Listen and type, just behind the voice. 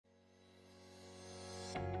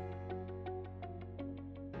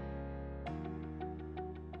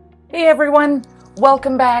Hey everyone,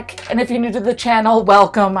 welcome back. And if you're new to the channel,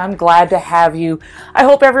 welcome. I'm glad to have you. I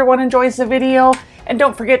hope everyone enjoys the video and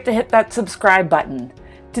don't forget to hit that subscribe button.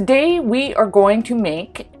 Today we are going to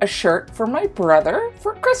make a shirt for my brother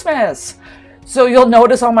for Christmas. So you'll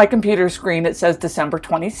notice on my computer screen it says December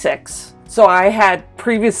 26th. So I had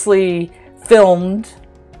previously filmed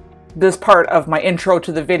this part of my intro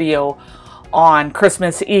to the video on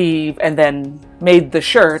Christmas Eve and then made the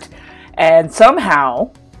shirt, and somehow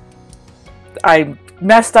I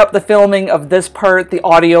messed up the filming of this part. The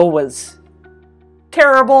audio was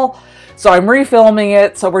terrible, so I'm refilming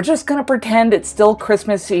it. So we're just gonna pretend it's still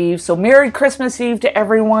Christmas Eve. So Merry Christmas Eve to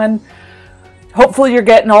everyone. Hopefully you're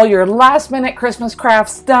getting all your last minute Christmas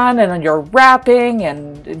crafts done and you're wrapping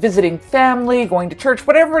and visiting family, going to church,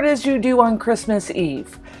 whatever it is you do on Christmas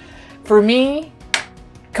Eve. For me,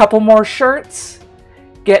 a couple more shirts,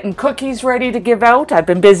 getting cookies ready to give out. I've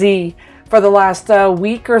been busy for the last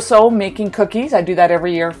week or so making cookies. I do that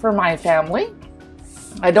every year for my family.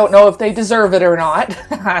 I don't know if they deserve it or not.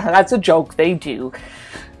 That's a joke, they do.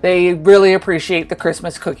 They really appreciate the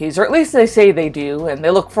Christmas cookies, or at least they say they do, and they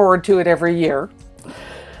look forward to it every year.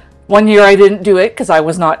 One year I didn't do it because I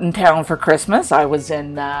was not in town for Christmas. I was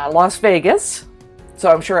in Las Vegas, so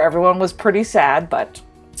I'm sure everyone was pretty sad, but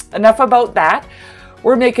enough about that.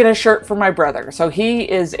 We're making a shirt for my brother. So he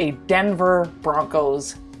is a Denver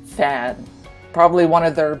Broncos fan, probably one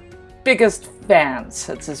of their biggest fans.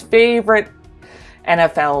 It's his favorite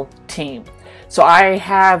NFL team. So I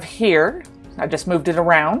have here, I just moved it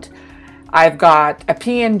around, I've got a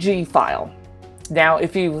PNG file. Now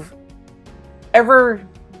if you've ever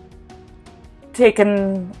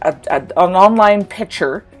taken an online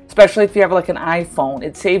picture, especially if you have like an iPhone,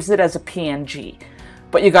 it saves it as a PNG,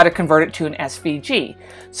 but you got to convert it to an SVG.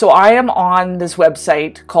 So I am on this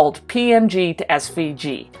website called PNG to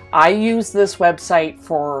SVG. I use this website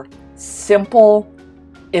for simple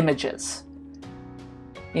images.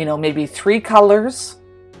 You know, maybe 3 colors,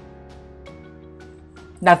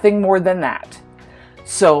 nothing more than that.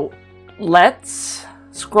 So let's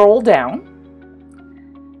scroll down,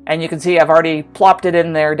 and you can see I've already plopped it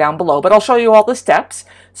in there down below, but I'll show you all the steps.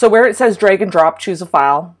 So where it says drag and drop, choose a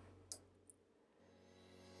file.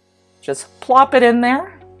 Just plop it in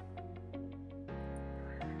there.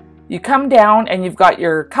 You come down and you've got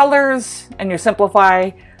your colors and your simplify.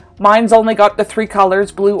 Mine's only got the 3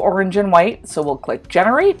 colors, blue, orange, and white. So we'll click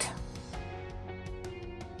generate.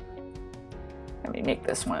 Let me make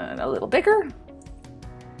this one a little bigger.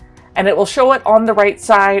 And it will show it on the right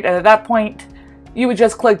side. And at that point, you would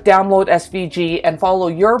just click download SVG and follow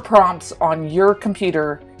your prompts on your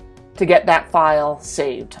computer to get that file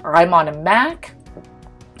saved. I'm on a Mac.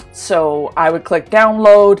 So I would click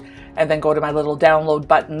download and then go to my little download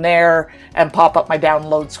button there and pop up my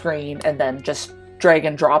download screen and then just drag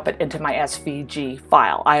and drop it into my SVG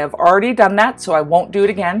file. I have already done that, so I won't do it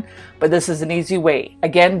again, but this is an easy way.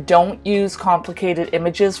 Again, don't use complicated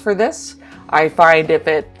images for this. I find if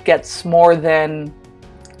it gets more than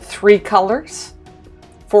 3 colors,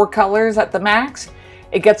 4 colors at the max,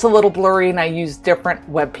 it gets a little blurry and I use different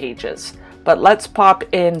web pages. But let's pop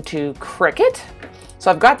into Cricut. So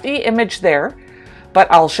I've got the image there,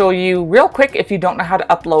 but I'll show you real quick if you don't know how to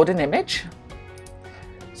upload an image.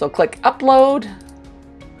 So click upload.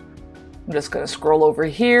 I'm just going to scroll over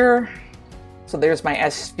here. So there's my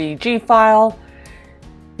SVG file.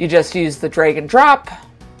 You just use the drag and drop.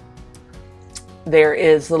 There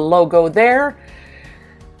is the logo there.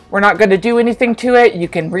 We're not going to do anything to it. You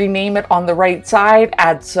can rename it on the right side,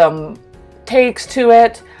 add some tags to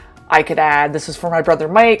it. I could add, this is for my brother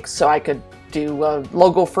Mike, so I could do a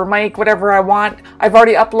logo for Mike, whatever I want. I've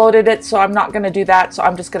already uploaded it, so I'm not going to do that. So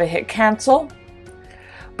I'm just going to hit cancel.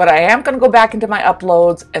 But I am going to go back into my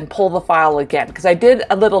uploads and pull the file again because I did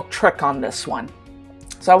a little trick on this one.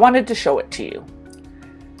 So I wanted to show it to you.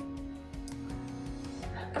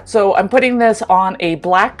 So I'm putting this on a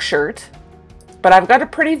black shirt, but I've got a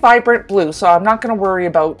pretty vibrant blue, so I'm not going to worry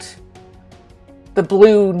about the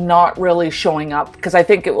blue not really showing up because I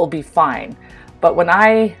think it will be fine. But when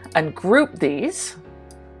I ungroup these,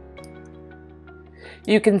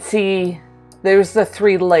 you can see there's the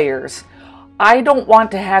 3 layers. I don't want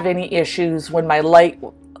to have any issues when my light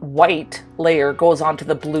white layer goes onto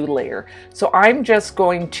the blue layer. So I'm just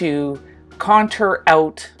going to contour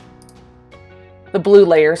out the blue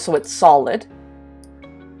layer so it's solid.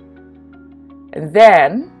 And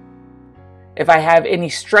then if I have any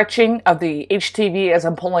stretching of the HTV as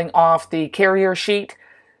I'm pulling off the carrier sheet,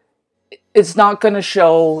 it's not going to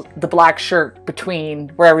show the black shirt between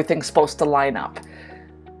where everything's supposed to line up.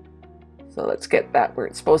 So let's get that where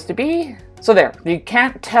it's supposed to be. So there, you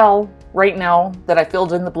can't tell right now that I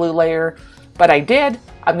filled in the blue layer, but I did.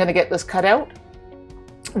 I'm going to get this cut out.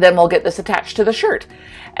 Then we'll get this attached to the shirt.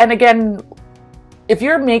 And again, if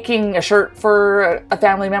you're making a shirt for a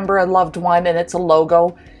family member, a loved one, and it's a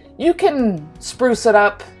logo, you can spruce it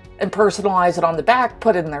up and personalize it on the back,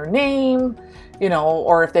 put in their name, you know,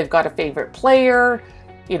 or if they've got a favorite player,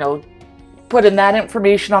 you know, put in that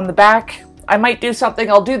information on the back. I might do something,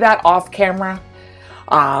 I'll do that off camera.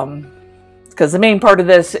 Because the main part of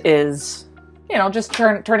this is, you know, just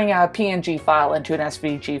turning a PNG file into an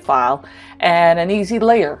SVG file and an easy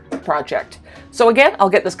layer project. So again, I'll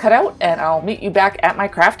get this cut out and I'll meet you back at my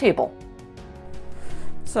craft table.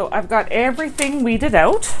 So I've got everything weeded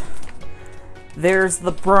out. There's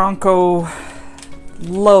the Bronco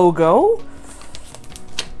logo.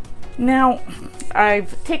 Now,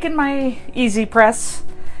 I've taken my Easy Press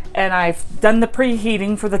and I've done the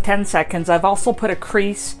preheating for the 10 seconds. I've also put a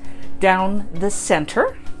crease down the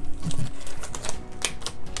center.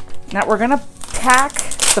 Now we're gonna tack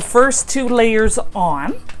the first 2 layers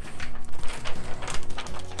on.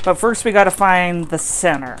 But first we gotta find the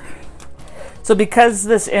center. So because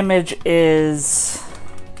this image is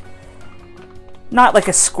not like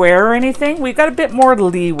a square or anything, we've got a bit more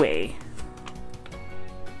leeway.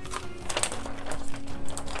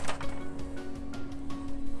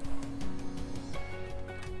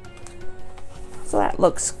 So that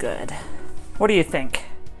looks good. What do you think?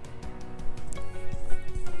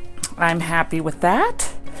 I'm happy with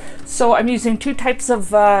that. So I'm using 2 types of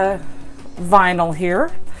vinyl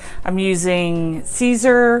here. I'm using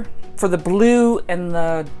Caesar for the blue and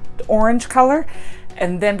the orange color.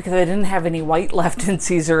 And then because I didn't have any white left in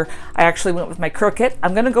Caesar, I actually went with my Cricut.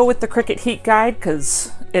 I'm gonna go with the Cricut Heat Guide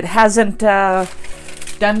because it hasn't done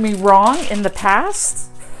me wrong in the past.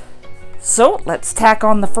 So let's tack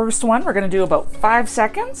on the first one. We're gonna do about 5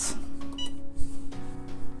 seconds.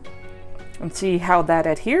 And see how that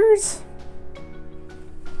adheres.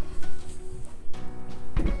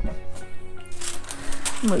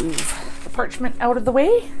 Move the parchment out of the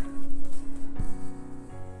way.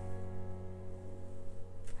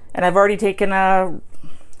 And I've already taken a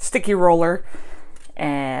sticky roller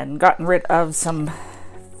and gotten rid of some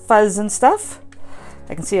fuzz and stuff.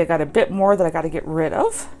 I can see I got a bit more that I got to get rid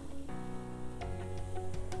of.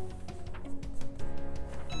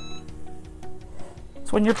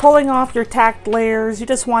 So when you're pulling off your tacked layers, you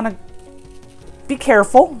just want to be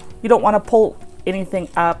careful. You don't want to pull anything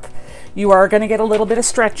up. You are going to get a little bit of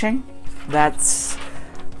stretching. That's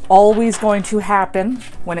always going to happen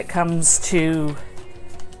when it comes to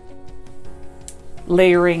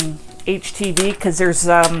layering HTV because there's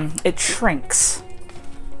it shrinks.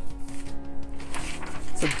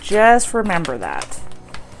 So just remember that.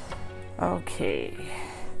 Okay.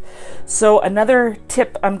 So another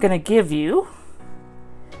tip I'm going to give you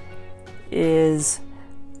is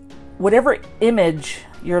whatever image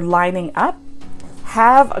you're lining up,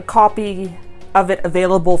 have a copy of it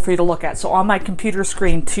available for you to look at. So on my computer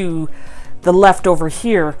screen to the left over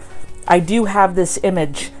here, I do have this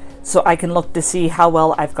image so I can look to see how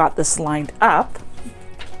well I've got this lined up.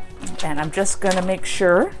 And I'm just going to make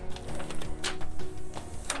sure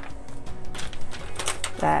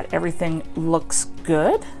that everything looks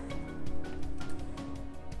good.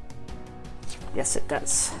 Yes, it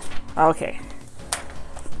does. Okay.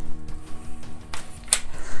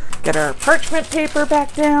 Get our parchment paper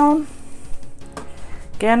back down.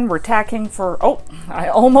 Again, we're tacking for, oh, I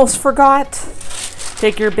almost forgot.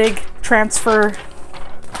 Take your big transfer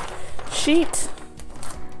sheet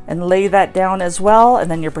and lay that down as well, and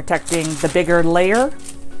then you're protecting the bigger layer.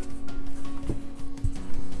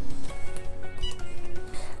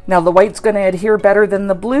 Now the white's going to adhere better than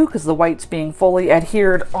the blue because the white's being fully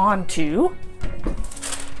adhered onto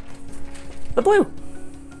the blue.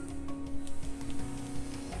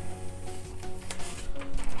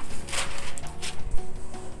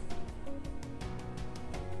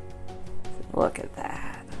 Look at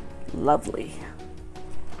that. Lovely.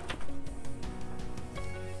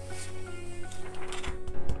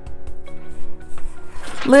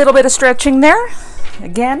 Little bit of stretching there.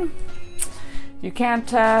 Again, you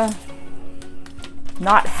can't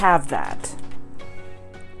not have that.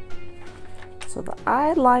 So the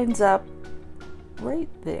eye lines up right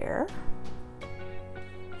there.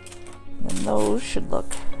 And those should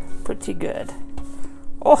look pretty good.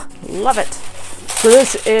 Oh, love it. So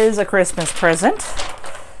this is a Christmas present.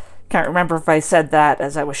 Can't remember if I said that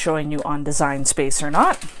as I was showing you on Design Space or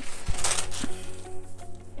not.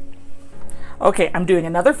 Okay, I'm doing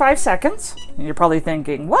another 5 seconds. And you're probably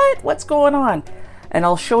thinking, what? What's going on? And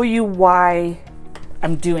I'll show you why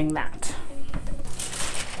I'm doing that.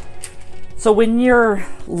 So when you're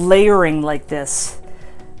layering like this,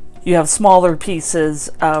 you have smaller pieces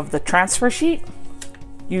of the transfer sheet.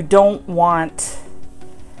 You don't want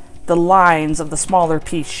the lines of the smaller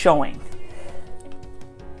piece showing.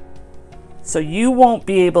 So you won't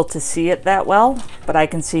be able to see it that well, but I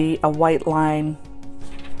can see a white line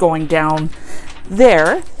going down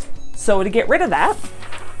there. So to get rid of that,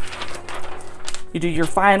 you do your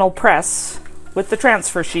final press with the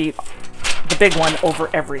transfer sheet, the big one, over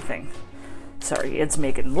everything. Sorry, it's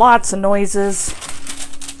making lots of noises.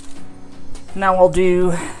 Now I'll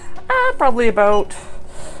do probably about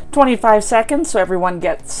 25 seconds so everyone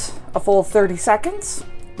gets a full 30 seconds,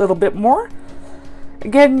 a little bit more.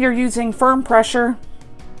 Again, you're using firm pressure.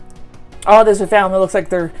 Oh, there's a family, looks like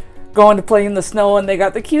they're going to play in the snow and they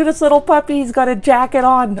got the cutest little puppy. He's got a jacket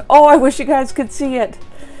on. Oh, I wish you guys could see it.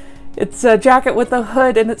 It's a jacket with a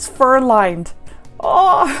hood and it's fur lined.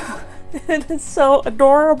 Oh, it is so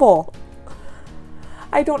adorable.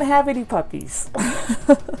 I don't have any puppies.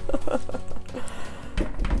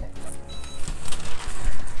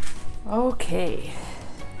 Okay.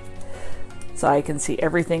 So I can see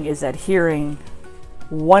everything is adhering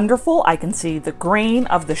wonderful. I can see the grain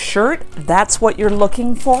of the shirt. That's what you're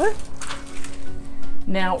looking for.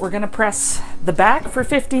 Now we're going to press the back for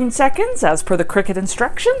 15 seconds as per the Cricut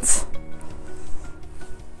instructions.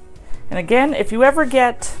 And again, if you ever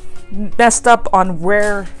get messed up on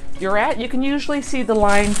where you're at, you can usually see the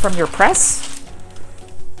line from your press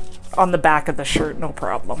on the back of the shirt, no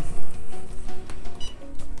problem.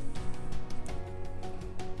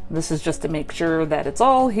 This is just to make sure that it's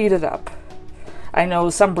all heated up. I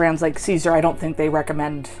know some brands like Caesar, I don't think they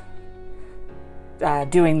recommend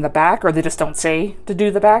doing the back, or they just don't say to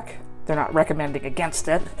do the back. They're not recommending against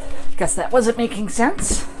it. Guess that wasn't making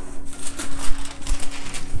sense.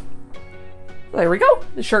 There we go.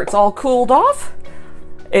 The shirt's all cooled off.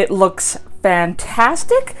 It looks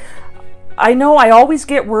fantastic. I know I always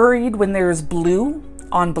get worried when there's blue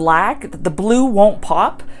on black. The blue won't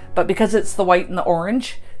pop, but because it's the white and the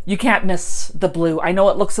orange, you can't miss the blue. I know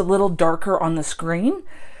it looks a little darker on the screen,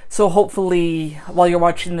 so hopefully while you're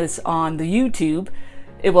watching this on the YouTube,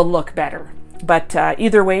 it will look better. But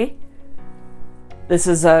either way, this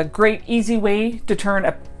is a great, easy way to turn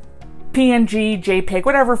a PNG, Jpeg,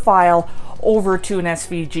 whatever file over to an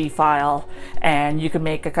SVG file, and you can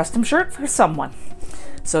make a custom shirt for someone.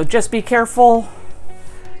 So just be careful,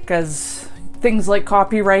 because things like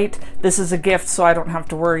copyright, this is a gift, so I don't have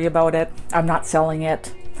to worry about it. I'm not selling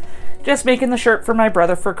it. Just making the shirt for my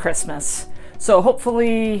brother for Christmas. So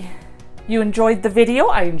hopefully you enjoyed the video.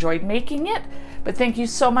 I enjoyed making it, but thank you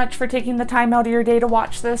so much for taking the time out of your day to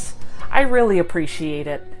watch this. I really appreciate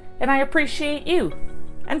it, and I appreciate you.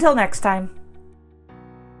 Until next time.